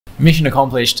Mission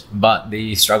accomplished, but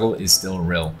the struggle is still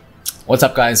real. What's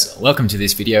up, guys? Welcome to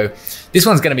this video. This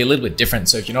one's going to be a little bit different,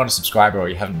 so if you're not a subscriber or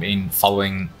you haven't been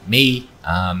following me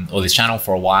or this channel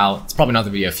for a while, it's probably not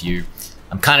the video for you.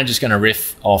 I'm kind of just going to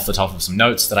riff off the top of some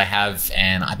notes that I have,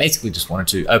 and I basically just wanted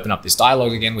to open up this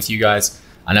dialogue again with you guys.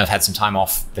 I know I've had some time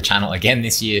off the channel again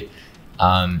this year,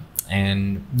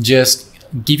 and just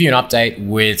give you an update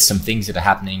with some things that are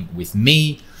happening with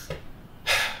me,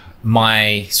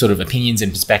 my sort of opinions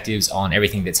and perspectives on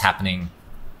everything that's happening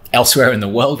elsewhere in the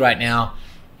world right now.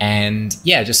 And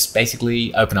yeah, just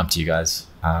basically open up to you guys.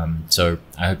 So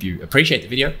I hope you appreciate the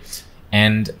video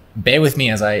and bear with me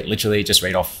as I literally just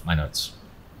read off my notes.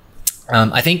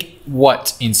 I think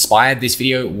what inspired this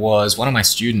video was one of my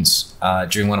students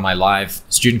during one of my live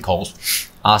student calls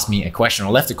asked me a question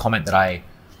or left a comment that I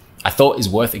thought is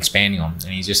worth expanding on.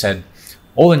 And he just said,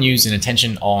 all the news and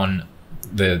attention on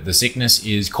the sickness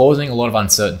is causing a lot of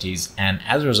uncertainties, and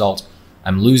as a result,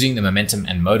 I'm losing the momentum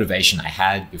and motivation I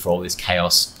had before all this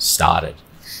chaos started.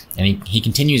 And he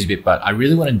continues a bit, but I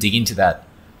really want to dig into that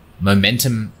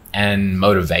momentum and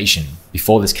motivation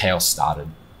before this chaos started.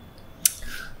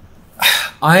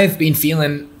 I've been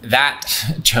feeling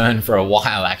that churn for a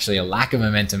while, actually, a lack of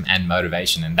momentum and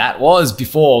motivation, and that was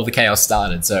before the chaos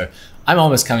started. So I'm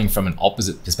almost coming from an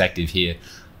opposite perspective here.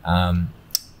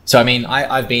 So I mean,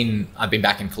 I've been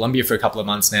back in Colombia for a couple of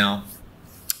months now,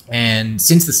 and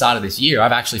since the start of this year,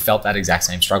 I've actually felt that exact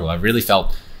same struggle. I've really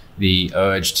felt the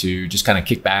urge to just kind of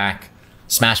kick back,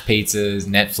 smash pizzas,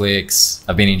 Netflix.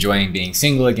 I've been enjoying being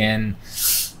single again,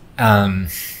 and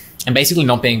basically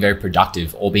not being very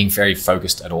productive or being very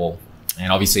focused at all.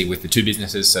 And obviously with the two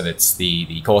businesses, so that's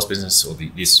the course business or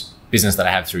this business that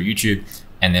I have through YouTube,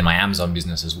 and then my Amazon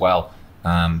business as well.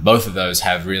 Both of those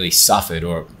have really suffered,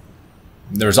 or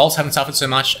the results haven't suffered so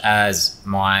much as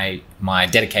my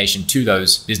dedication to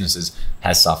those businesses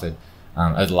has suffered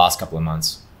over the last couple of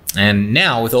months. And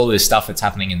now with all this stuff that's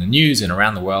happening in the news and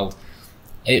around the world,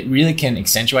 it really can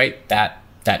accentuate that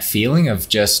feeling of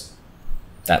just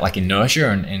that like inertia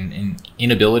and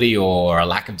inability or a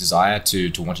lack of desire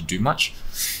to want to do much.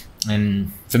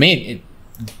 And for me,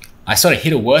 I sort of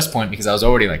hit a worse point because I was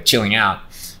already like chilling out.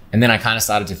 And then I kind of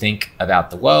started to think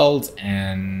about the world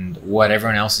and what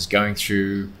everyone else is going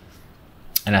through.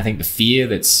 And I think the fear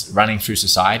that's running through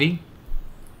society.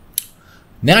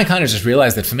 And then I kind of just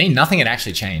realized that for me, nothing had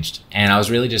actually changed. And I was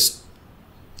really just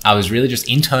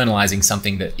internalizing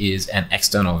something that is an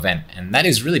external event. And that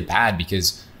is really bad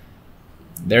because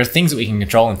there are things that we can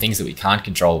control and things that we can't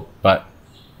control. But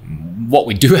what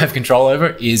we do have control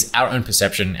over is our own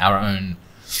perception, our own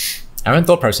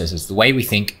thought processes, the way we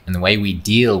think and the way we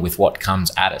deal with what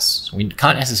comes at us. So we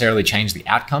can't necessarily change the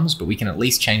outcomes, but we can at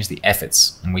least change the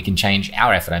efforts, and we can change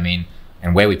our effort,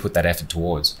 and where we put that effort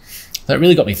towards. So it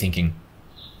really got me thinking,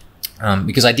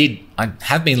 because I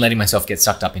have been letting myself get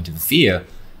sucked up into the fear,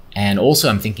 and also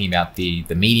I'm thinking about the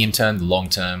medium term, the long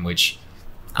term, which,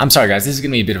 I'm sorry guys, this is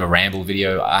gonna be a bit of a ramble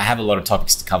video. I have a lot of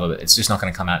topics to cover, but it's just not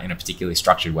gonna come out in a particularly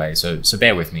structured way, so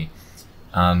bear with me.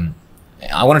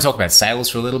 I want to talk about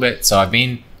sales for a little bit. So I've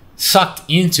been sucked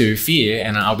into fear,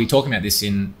 and I'll be talking about this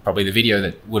in probably the video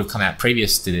that would have come out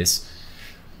previous to this.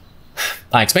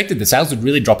 I expected the sales would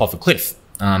really drop off a cliff.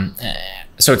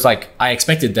 So it's like I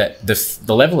expected that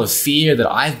the level of fear that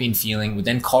I've been feeling would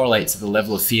then correlate to the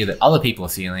level of fear that other people are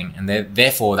feeling, and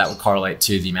therefore that would correlate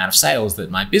to the amount of sales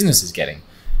that my business is getting.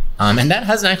 And that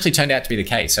hasn't actually turned out to be the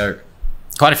case. So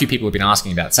quite a few people have been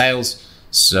asking about sales,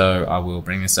 so I will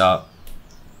bring this up.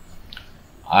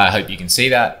 I hope you can see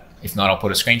that. If not, I'll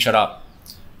put a screenshot up.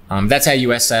 That's our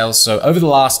US sales. So over the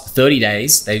last 30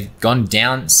 days, they've gone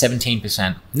down 17%.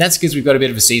 And that's because we've got a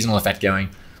bit of a seasonal effect going.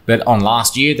 But on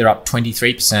last year, they're up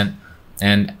 23%.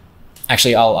 And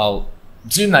actually, I'll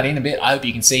zoom that in a bit. I hope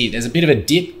you can see there's a bit of a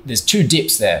dip. There's two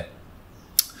dips there.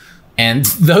 And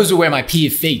those are where my fear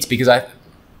peaked because I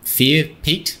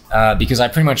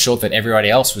pretty much thought that everybody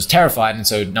else was terrified, and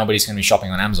so nobody's going to be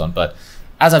shopping on Amazon. But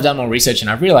as I've done more research and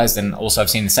I've realized, and also I've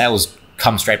seen the sales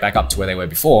come straight back up to where they were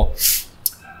before,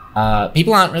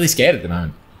 people aren't really scared at the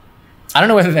moment. I don't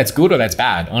know whether that's good or that's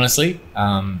bad, honestly,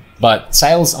 but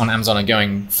sales on Amazon are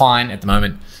going fine at the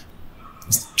moment.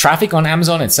 Traffic on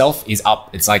Amazon itself is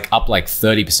up. It's like up like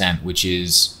 30%, which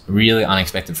is really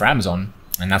unexpected for Amazon.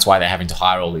 And that's why they're having to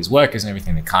hire all these workers and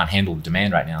everything that can't handle the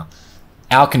demand right now.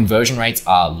 Our conversion rates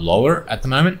are lower at the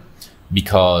moment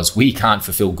because we can't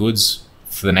fulfill goods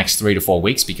for the next 3 to 4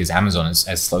 weeks because Amazon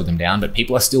has slowed them down, but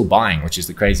people are still buying, which is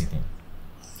the crazy thing.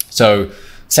 So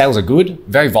sales are good,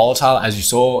 very volatile. As you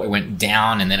saw, it went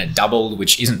down and then it doubled,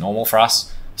 which isn't normal for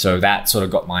us. So that sort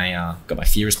of got my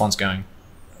fear response going.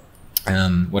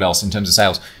 What else in terms of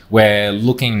sales? We're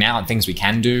looking now at things we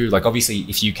can do. Like obviously,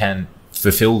 if you can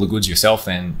fulfill the goods yourself,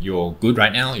 then you're good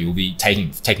right now. You'll be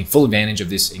taking full advantage of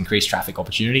this increased traffic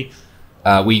opportunity.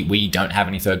 We don't have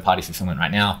any third-party fulfillment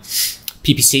right now.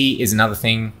 PPC is another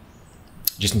thing,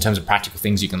 just in terms of practical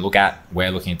things you can look at.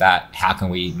 We're looking at that. How can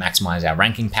we maximize our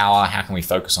ranking power? How can we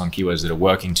focus on keywords that are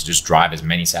working to just drive as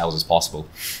many sales as possible?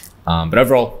 But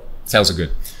overall, sales are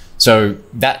good. So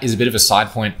that is a bit of a side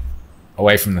point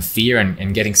away from the fear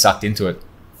and getting sucked into it.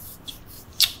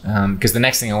 Because the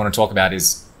next thing I want to talk about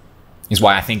is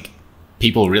why I think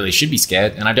people really should be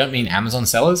scared. And I don't mean Amazon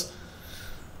sellers.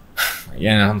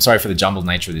 Yeah, I'm sorry for the jumbled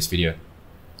nature of this video.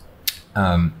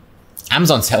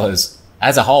 Amazon sellers,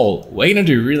 as a whole, we're going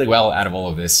to do really well out of all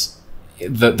of this.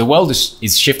 The world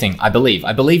is shifting, I believe.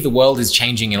 I believe the world is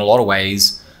changing in a lot of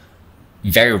ways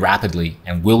very rapidly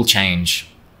and will change.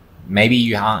 Maybe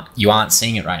you aren't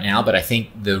seeing it right now, but I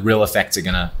think the real effects are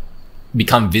going to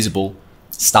become visible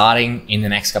starting in the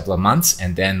next couple of months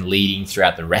and then leading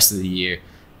throughout the rest of the year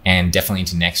and definitely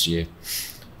into next year.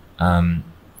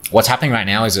 What's happening right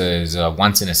now is a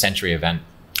once in a century event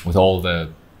with all the,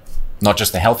 not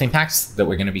just the health impacts that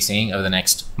we're going to be seeing over the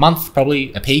next month,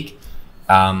 probably a peak,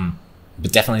 but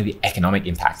definitely the economic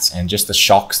impacts and just the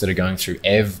shocks that are going through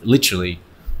literally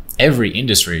every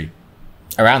industry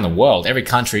around the world. Every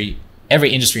country, every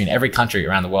industry in every country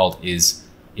around the world is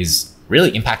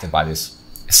really impacted by this.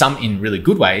 Some in really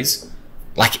good ways,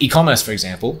 like e-commerce, for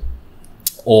example,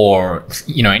 or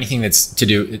anything that's to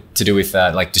do with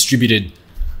like distributed,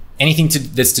 anything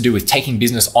that's to do with taking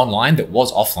business online that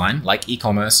was offline, like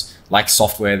e-commerce, like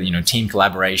software, team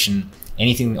collaboration,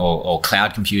 anything or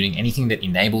cloud computing, anything that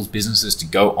enables businesses to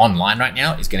go online right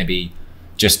now is going to be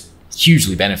just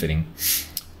hugely benefiting.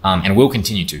 And will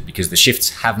continue to, because the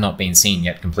shifts have not been seen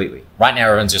yet completely. Right now,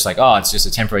 everyone's just like, oh, it's just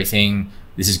a temporary thing.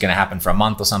 This is going to happen for a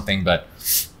month or something. But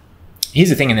here's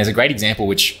the thing, and there's a great example,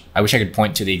 which I wish I could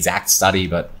point to the exact study,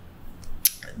 but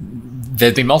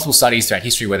there's been multiple studies throughout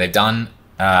history where they've done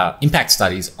impact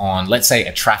studies on, let's say,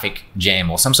 a traffic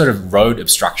jam or some sort of road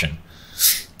obstruction.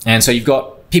 And so you've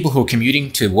got people who are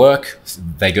commuting to work.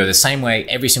 They go the same way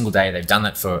every single day. They've done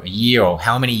that for a year or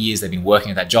how many years they've been working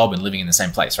at that job and living in the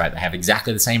same place, right? They have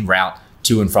exactly the same route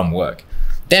to and from work.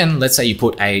 Then let's say you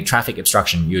put a traffic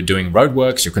obstruction. You're doing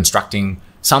roadworks, you're constructing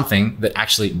something that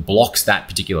actually blocks that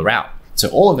particular route. So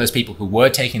all of those people who were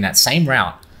taking that same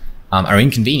route are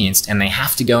inconvenienced and they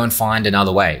have to go and find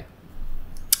another way.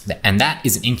 And that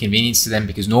is an inconvenience to them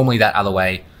because normally that other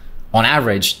way, on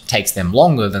average, takes them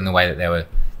longer than the way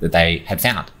that they had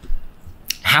found.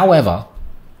 However,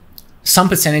 some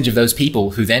percentage of those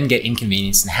people who then get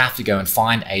inconvenienced and have to go and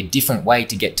find a different way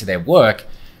to get to their work,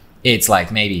 it's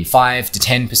like maybe 5 to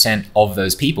 10% of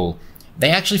those people,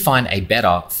 they actually find a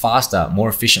better, faster, more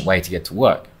efficient way to get to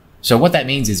work. So what that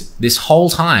means is this whole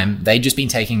time, they've just been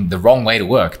taking the wrong way to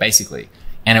work, basically.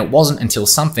 And it wasn't until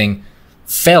something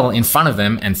fell in front of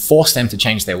them and forced them to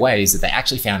change their ways that they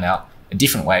actually found out a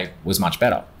different way was much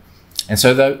better. And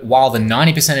so while the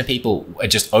 90% of people are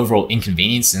just overall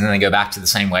inconvenienced and then they go back to the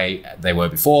same way they were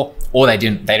before, or they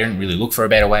didn't really look for a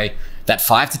better way, that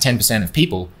 5 to 10% of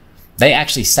people, they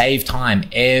actually save time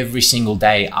every single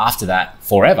day after that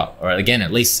forever, or again,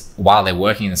 at least while they're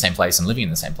working in the same place and living in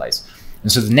the same place.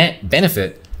 And so the net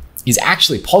benefit is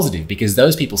actually positive because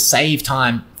those people save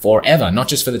time forever, not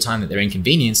just for the time that they're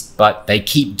inconvenienced, but they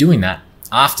keep doing that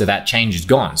after that change is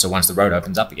gone. So once the road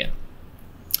opens up again.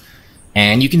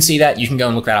 And you can see that, you can go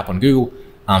and look that up on Google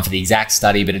for the exact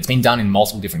study, but it's been done in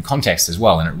multiple different contexts as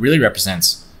well. And it really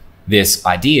represents this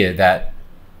idea that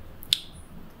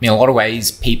in a lot of ways,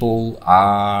 people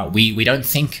we don't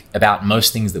think about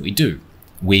most things that we do.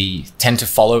 We tend to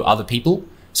follow other people.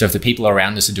 So if the people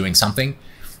around us are doing something,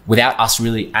 without us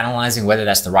really analyzing whether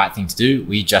that's the right thing to do,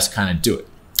 we just kind of do it.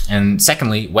 And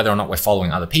secondly, whether or not we're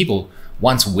following other people,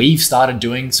 once we've started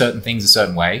doing certain things a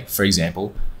certain way, for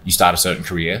example, you start a certain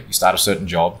career, you start a certain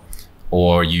job,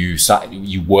 or you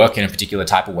work in a particular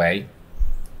type of way.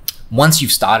 Once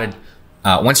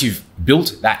you've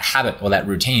built that habit or that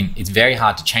routine, it's very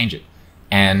hard to change it.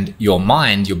 And your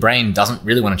brain doesn't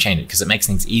really want to change it because it makes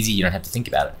things easy. You don't have to think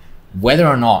about it. Whether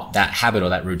or not that habit or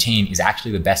that routine is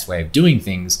actually the best way of doing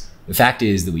things, the fact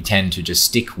is that we tend to just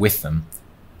stick with them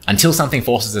until something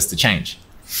forces us to change.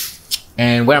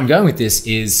 And where I'm going with this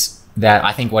is that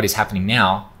I think what is happening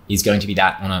now is going to be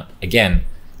that again,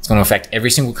 it's going to affect every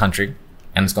single country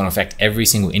and it's going to affect every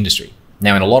single industry.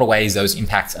 Now, in a lot of ways, those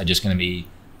impacts are just going to be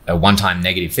a one-time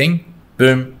negative thing.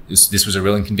 Boom, this was a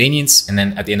real inconvenience. And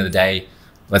then at the end of the day,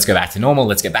 let's go back to normal.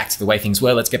 Let's get back to the way things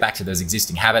were. Let's get back to those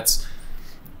existing habits.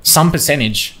 Some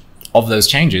percentage of those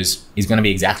changes is going to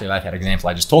be exactly like that example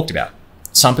I just talked about.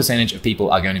 Some percentage of people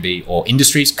are going to be, or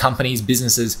industries, companies,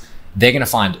 businesses, they're going to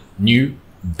find new,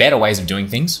 better ways of doing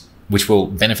things, which will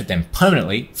benefit them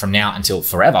permanently from now until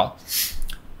forever.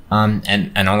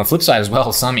 And on the flip side as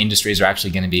well, some industries are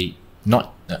actually going to be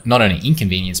not only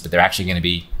inconvenienced, but they're actually going to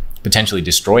be potentially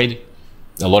destroyed.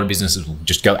 A lot of businesses will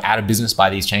just go out of business by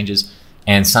these changes,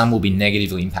 and some will be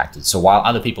negatively impacted. So while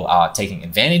other people are taking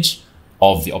advantage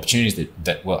of the opportunities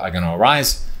that are going to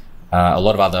arise, a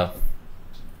lot of other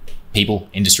people,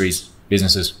 industries,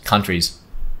 businesses, countries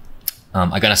are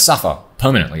going to suffer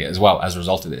permanently as well as a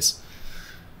result of this.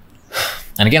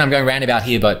 And again, I'm going roundabout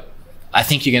here, but I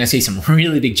think you're going to see some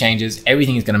really big changes.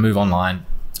 Everything is going to move online.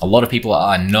 A lot of people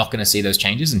are not going to see those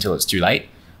changes until it's too late.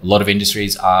 A lot of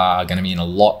industries are going to be in a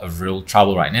lot of real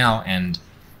trouble right now and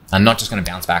are not just going to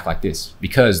bounce back like this,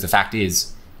 because the fact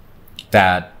is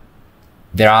that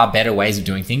there are better ways of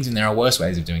doing things and there are worse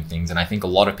ways of doing things. And I think a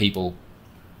lot of people,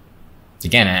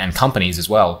 again, and companies as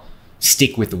well,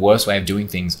 stick with the worst way of doing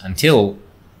things until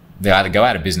they either go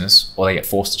out of business or they get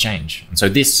forced to change. And so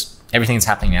everything that's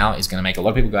happening now is going to make a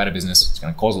lot of people go out of business. It's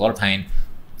going to cause a lot of pain.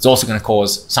 It's also going to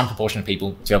cause some proportion of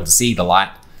people to be able to see the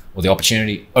light or the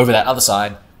opportunity over that other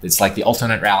side. It's like the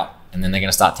alternate route, and then they're going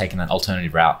to start taking that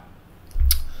alternative route.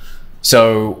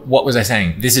 So what was I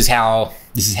saying? This is how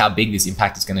big this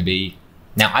impact is going to be.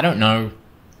 Now, I don't know.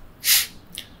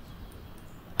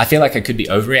 I feel like I could be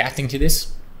overreacting to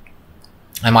this.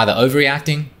 I'm either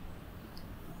overreacting,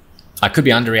 I could be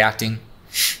underreacting,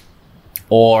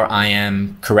 or I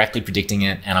am correctly predicting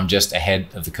it and I'm just ahead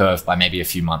of the curve by maybe a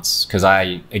few months. Because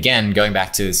again, going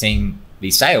back to seeing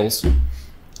these sales,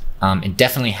 it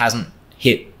definitely hasn't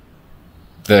hit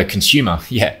the consumer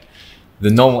yet.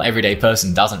 The normal everyday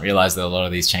person doesn't realize that a lot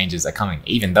of these changes are coming,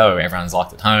 even though everyone's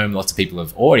locked at home. Lots of people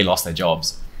have already lost their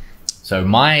jobs. So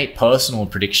my personal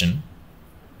prediction,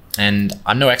 and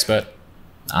I'm no expert,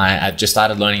 I've just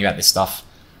started learning about this stuff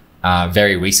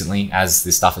very recently as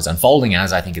this stuff is unfolding,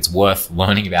 as I think it's worth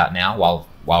learning about now while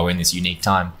we're in this unique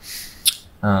time.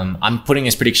 I'm putting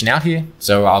this prediction out here,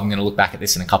 so I'm going to look back at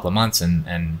this in a couple of months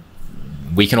and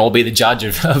we can all be the judge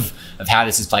of how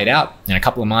this has played out in a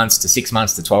couple of months to 6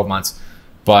 months to 12 months.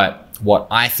 But what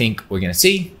I think we're going to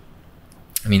see,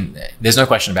 I mean, there's no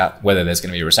question about whether there's going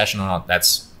to be a recession or not.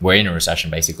 We're in a recession,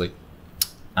 basically.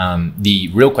 The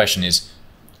real question is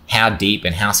how deep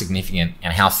and how significant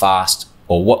and how fast,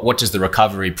 or what does the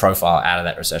recovery profile out of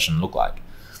that recession look like?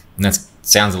 And that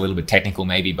sounds a little bit technical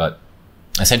maybe, but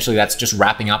essentially that's just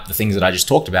wrapping up the things that I just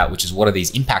talked about, which is what are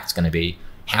these impacts going to be?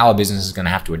 How are businesses going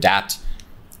to have to adapt?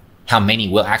 How many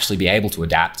will actually be able to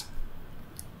adapt?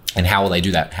 And how will they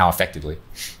do that? How effectively?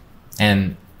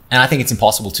 And I think it's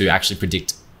impossible to actually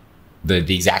predict the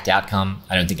exact outcome.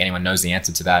 I don't think anyone knows the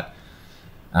answer to that.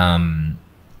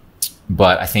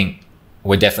 But I think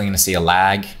we're definitely going to see a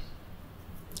lag.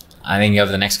 I think over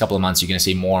the next couple of months, you're going to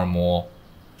see more and more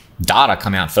data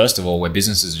come out, first of all, where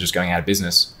businesses are just going out of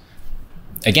business.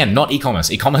 Again, not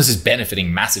e-commerce. E-commerce is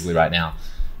benefiting massively right now,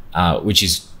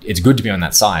 it's good to be on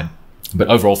that side. But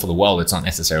overall for the world, it's not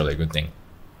necessarily a good thing.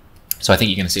 So I think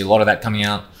you're going to see a lot of that coming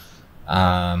out.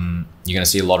 You're going to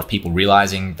see a lot of people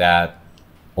realizing that,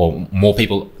 or more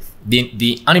people,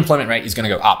 the unemployment rate is going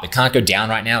to go up. It can't go down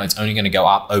right now. It's only going to go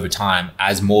up over time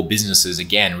as more businesses,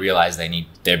 again, realize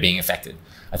they're being affected.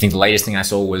 I think the latest thing I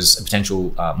saw was a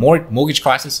potential mortgage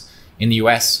crisis in the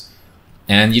US.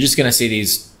 And you're just going to see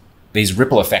these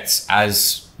ripple effects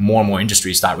as more and more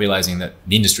industries start realizing that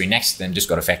the industry next to them just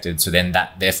got affected. So then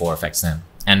that therefore affects them.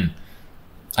 And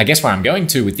I guess where I'm going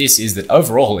to with this is that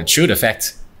overall it should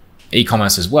affect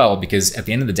e-commerce as well, because at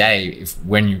the end of the day,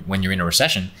 when you're in a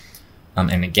recession,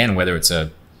 and again, whether it's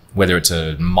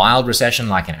a mild recession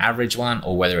like an average one,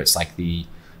 or whether it's like the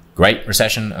Great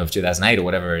Recession of 2008 or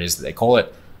whatever it is that they call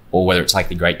it, or whether it's like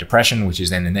the Great Depression, which is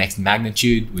then the next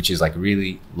magnitude, which is like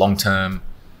really long-term,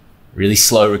 really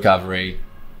slow recovery.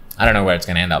 I don't know where it's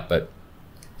going to end up, but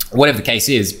whatever the case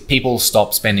is, people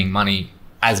stop spending money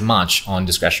as much on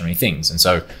discretionary things. And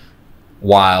so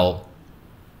while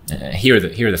here are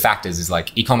the factors, is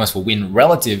like e-commerce will win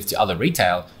relative to other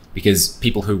retail, because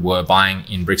people who were buying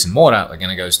in bricks and mortar are going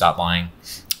to go start buying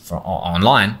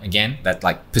online again. That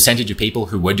like percentage of people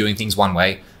who were doing things one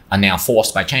way are now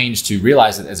forced by change to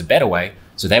realize that there's a better way.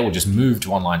 So they will just move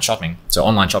to online shopping. So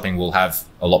online shopping will have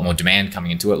a lot more demand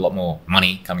coming into it, a lot more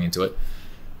money coming into it.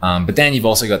 But then you've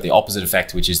also got the opposite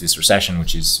effect, which is this recession,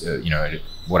 which is,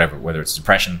 whether it's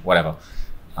depression, whatever,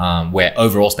 where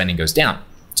overall spending goes down.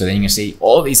 So then you're going to see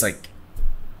all of these like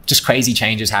just crazy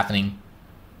changes happening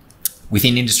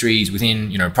within industries, within,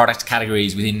 product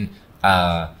categories, within,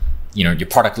 your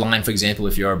product line, for example,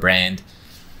 if you're a brand.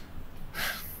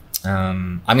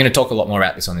 I'm going to talk a lot more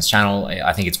about this on this channel.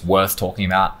 I think it's worth talking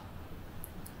about.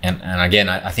 And again,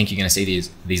 I think you're going to see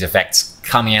these effects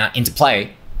coming out into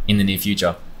play in the near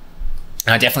future.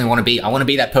 And I definitely want to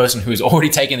be that person who's already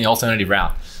taken the alternative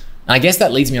route. And I guess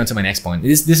that leads me on to my next point.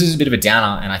 This is a bit of a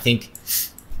downer, and I think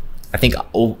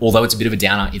although it's a bit of a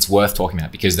downer, it's worth talking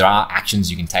about because there are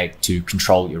actions you can take to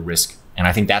control your risk. And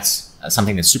I think that's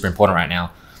something that's super important right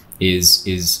now.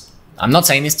 Is I'm not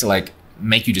saying this to like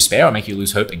make you despair or make you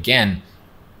lose hope. Again,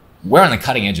 we're on the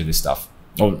cutting edge of this stuff,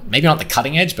 or maybe not the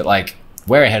cutting edge, but like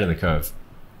we're ahead of the curve.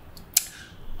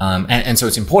 And so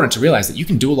it's important to realize that you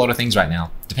can do a lot of things right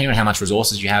now, depending on how much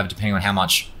resources you have, depending on how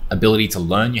much ability to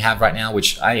learn you have right now,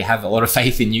 which I have a lot of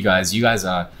faith in you guys. You guys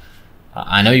are,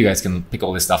 I know you guys can pick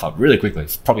all this stuff up really quickly,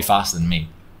 probably faster than me.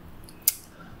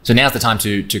 So now's the time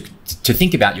to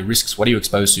think about your risks. What are you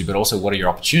exposed to, but also what are your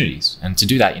opportunities? And to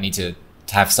do that, you need to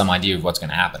have some idea of what's going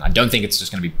to happen. I don't think it's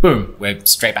just going to be boom, we're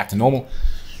straight back to normal.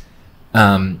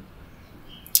 And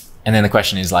then the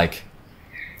question is like,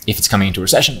 if it's coming into a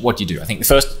recession, what do you do? I think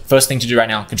the first thing to do right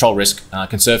now, control risk,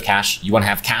 conserve cash. You want to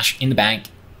have cash in the bank,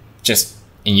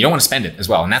 and you don't want to spend it as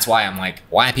well. And that's why I'm like,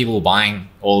 why are people buying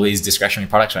all these discretionary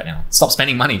products right now? Stop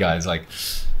spending money, guys. Like,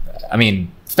 I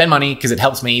mean, spend money because it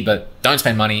helps me, but don't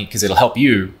spend money because it'll help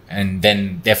you. And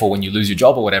then therefore, when you lose your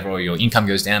job or whatever, or your income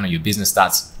goes down or your business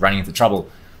starts running into trouble,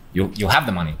 you'll have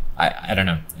the money. I don't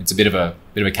know. It's a bit of a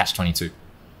catch-22.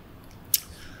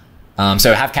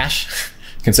 So have cash.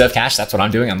 Conserve cash, that's what I'm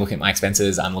doing. I'm looking at my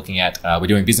expenses. I'm looking at, we're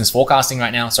doing business forecasting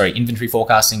right now. Sorry, inventory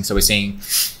forecasting. So we're seeing,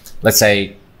 let's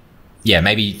say, yeah,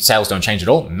 maybe sales don't change at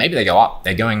all. Maybe they go up.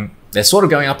 They're sort of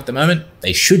going up at the moment.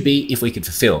 They should be if we could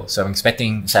fulfill. So I'm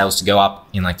expecting sales to go up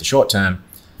in like the short term.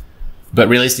 But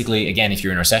realistically, again, if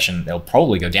you're in a recession, they'll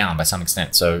probably go down by some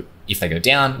extent. So if they go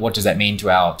down, what does that mean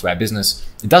to our business?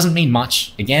 It doesn't mean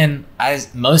much. Again,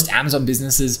 as most Amazon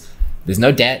businesses, there's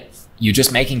no debt. You're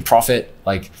just making profit.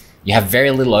 Like, you have very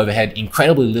little overhead,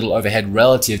 incredibly little overhead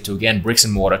relative to, again, bricks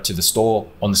and mortar, to the store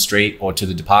on the street or to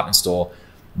the department store.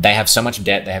 They have so much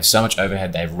debt, they have so much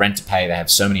overhead, they have rent to pay, they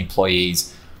have so many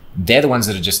employees. They're the ones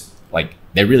that are just like,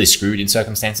 they're really screwed in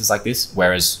circumstances like this.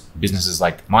 Whereas businesses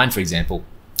like mine, for example,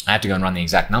 I have to go and run the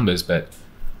exact numbers, but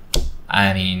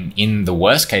I mean, in the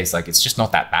worst case, like it's just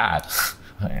not that bad.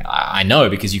 I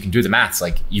know because you can do the maths.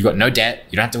 Like you've got no debt,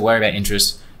 you don't have to worry about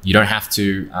interest, you don't have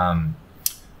to,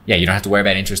 you don't have to worry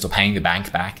about interest or paying the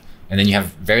bank back. And then you have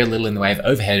very little in the way of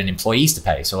overhead and employees to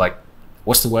pay. So like,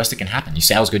 what's the worst that can happen? Your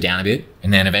sales go down a bit,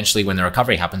 and then eventually when the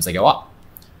recovery happens, they go up.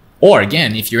 Or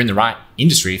again, if you're in the right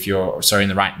industry, in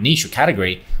the right niche or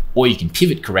category, or you can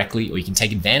pivot correctly, or you can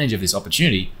take advantage of this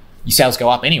opportunity, your sales go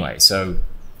up anyway. So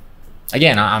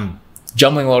again, I'm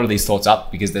jumbling a lot of these thoughts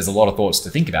up because there's a lot of thoughts to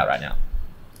think about right now.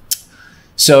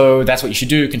 So that's what you should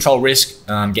do. Control risk,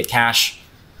 get cash.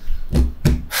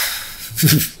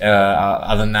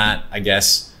 Other than that, I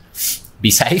guess,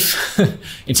 be safe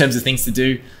in terms of things to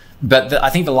do. But I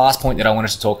think the last point that I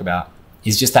wanted to talk about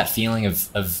is just that feeling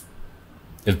of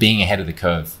being ahead of the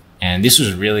curve. And this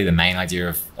was really the main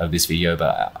idea of this video,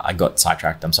 but I got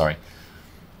sidetracked, I'm sorry.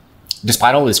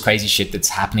 Despite all this crazy shit that's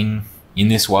happening in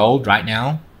this world right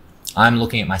now, I'm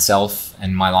looking at myself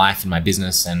and my life and my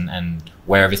business and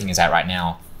where everything is at right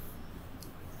now.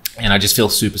 And I just feel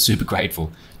super, super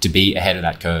grateful to be ahead of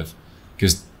that curve.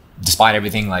 Because despite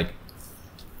everything, like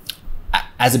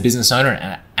as a business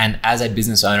owner and as a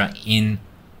business owner in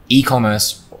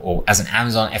e-commerce or as an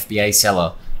Amazon FBA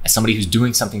seller, as somebody who's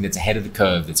doing something that's ahead of the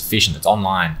curve, that's efficient, that's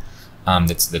online,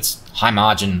 that's high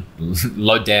margin,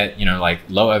 low debt, like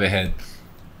low overhead,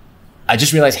 I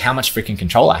just realized how much freaking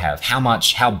control I have,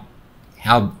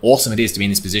 how awesome it is to be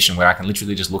in this position where I can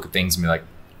literally just look at things and be like,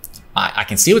 I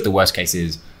can see what the worst case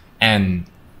is. And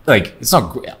like, it's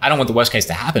not, I don't want the worst case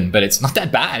to happen, but it's not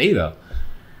that bad either.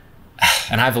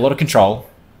 And I have a lot of control.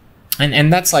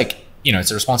 And that's like, it's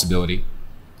a responsibility.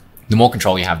 The more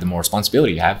control you have, the more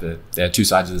responsibility you have. They're two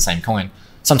sides of the same coin.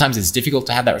 Sometimes it's difficult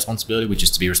to have that responsibility, which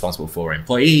is to be responsible for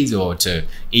employees or to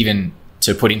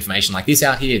put information like this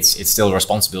out here. It's still a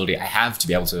responsibility I have to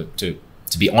be able to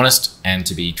be honest and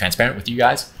to be transparent with you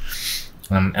guys.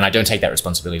 And I don't take that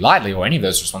responsibility lightly, or any of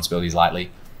those responsibilities lightly.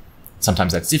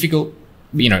 Sometimes that's difficult.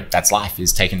 But, that's life,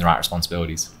 is taking the right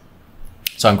responsibilities.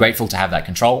 So I'm grateful to have that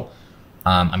control.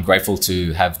 I'm grateful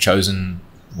to have chosen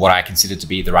what I consider to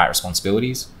be the right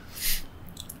responsibilities.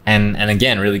 And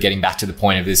again, really getting back to the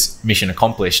point of this mission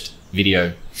accomplished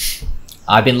video,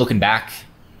 I've been looking back.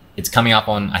 It's coming up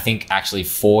on, I think, actually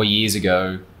 4 years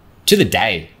ago to the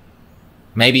day,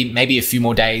 maybe a few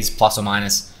more days plus or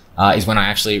minus, is when I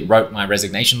actually wrote my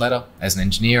resignation letter as an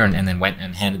engineer and then went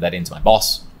and handed that in to my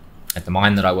boss at the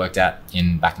mine that I worked at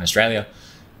back in Australia.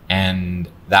 And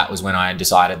that was when I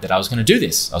decided that I was going to do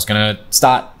this. I was going to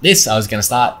start this. I was going to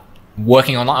start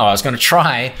working online. I was going to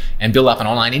try and build up an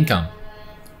online income.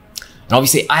 And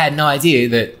obviously I had no idea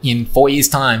that in 4 years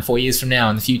time, 4 years from now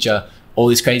in the future, all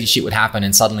this crazy shit would happen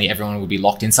and suddenly everyone would be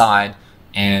locked inside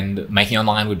and making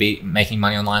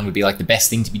money online would be like the best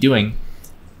thing to be doing.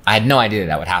 I had no idea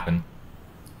that would happen.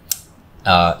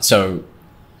 So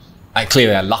I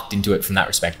lucked into it from that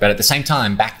respect. But at the same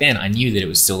time, back then, I knew that it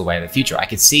was still the way of the future. I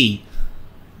could see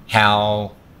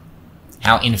how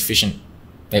inefficient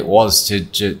it was to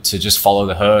just follow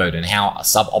the herd, and how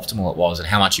suboptimal it was, and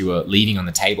how much you were leaving on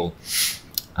the table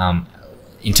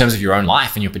in terms of your own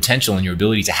life and your potential and your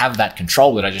ability to have that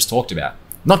control that I just talked about.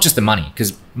 Not just the money,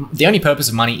 because the only purpose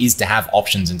of money is to have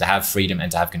options and to have freedom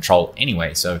and to have control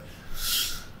anyway. So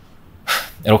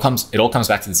it all comes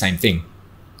back to the same thing.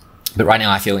 But right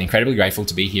now I feel incredibly grateful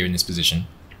to be here in this position.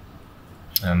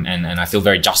 And I feel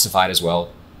very justified as well.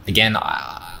 Again,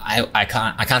 I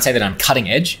can't say that I'm cutting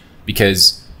edge,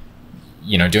 because,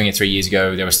 you know, doing it 3 years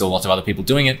ago, there were still lots of other people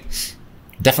doing it.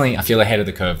 Definitely, I feel ahead of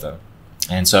the curve though.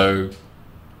 And so,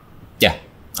 yeah,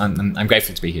 I'm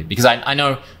grateful to be here, because I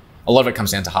know a lot of it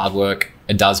comes down to hard work.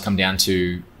 It does come down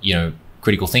to, you know,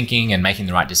 critical thinking and making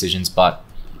the right decisions. But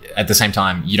at the same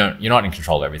time, you're not in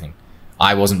control of everything.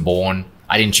 I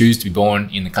didn't choose to be born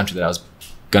in the country that I was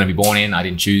going to be born in. I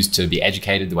didn't choose to be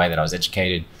educated the way that I was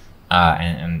educated.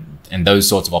 And those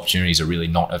sorts of opportunities are really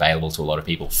not available to a lot of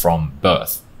people from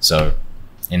birth. So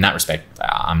in that respect,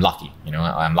 I'm lucky. You know,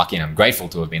 I'm lucky and I'm grateful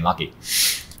to have been lucky.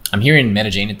 I'm here in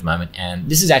Medellin at the moment, and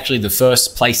this is actually the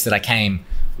first place that I came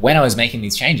when I was making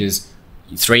these changes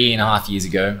 3.5 years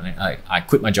ago. I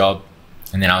quit my job,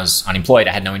 and then I was unemployed.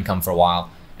 I had no income for a while.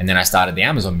 And then I started the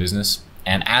Amazon business.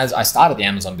 And as I started the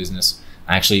Amazon business,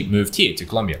 I actually moved here to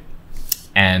Colombia.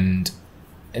 And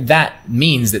that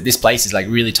means that this place is like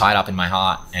really tied up in my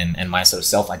heart and my sort of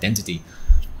self-identity,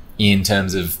 in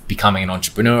terms of becoming an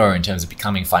entrepreneur, in terms of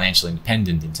becoming financially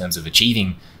independent, in terms of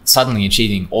suddenly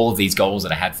achieving all of these goals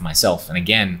that I had for myself. And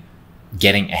again,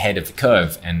 getting ahead of the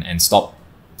curve and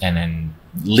then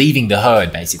leaving the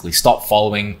herd, basically stop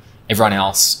following everyone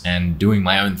else and doing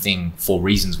my own thing for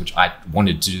reasons which I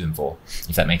wanted to do them for,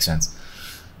 if that makes sense.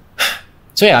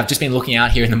 So yeah, I've just been looking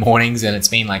out here in the mornings, and it's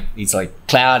been like these like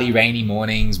cloudy, rainy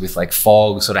mornings with like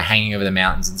fog sort of hanging over the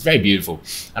mountains. It's very beautiful.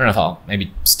 I don't know if I'll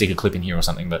maybe stick a clip in here or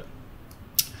something, but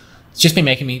it's just been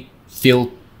making me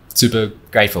feel super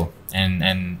grateful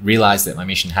and realize that my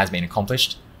mission has been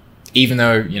accomplished. Even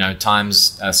though, you know,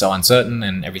 times are so uncertain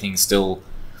and everything's still,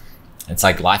 it's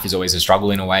like life is always a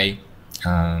struggle in a way.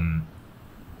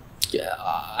 Yeah,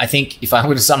 I think if I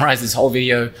were to summarize this whole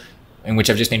video, in which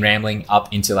I've just been rambling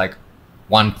up into like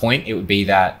one point, it would be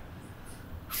that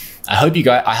I hope you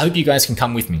guys can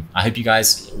come with me. I hope you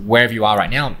guys, wherever you are right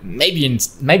now, maybe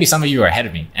some of you are ahead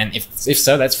of me, and if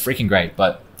so, that's freaking great.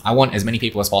 But I want as many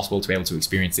people as possible to be able to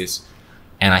experience this.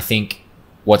 And I think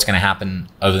what's going to happen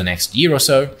over the next year or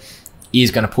so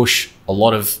is going to push a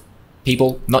lot of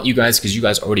people, not you guys, because you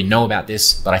guys already know about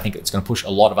this, but I think it's going to push a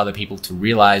lot of other people to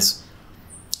realize,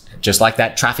 just like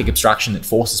that traffic obstruction that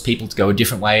forces people to go a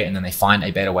different way and then they find a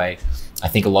better way, I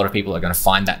think a lot of people are going to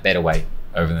find that better way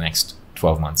over the next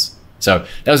 12 months. So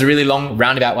that was a really long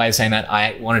roundabout way of saying that.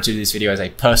 I wanted to do this video as a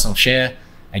personal share.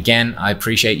 Again, I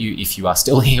appreciate you if you are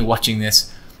still here watching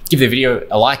this. Give the video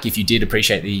a like if you did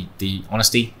appreciate the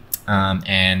honesty.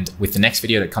 And with the next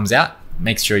video that comes out,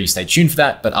 make sure you stay tuned for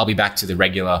that, but I'll be back to the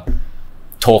regular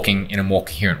talking in a more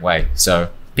coherent way. So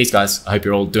peace guys, I hope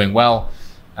you're all doing well.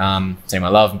 Sending my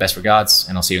love and best regards,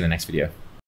 and I'll see you in the next video.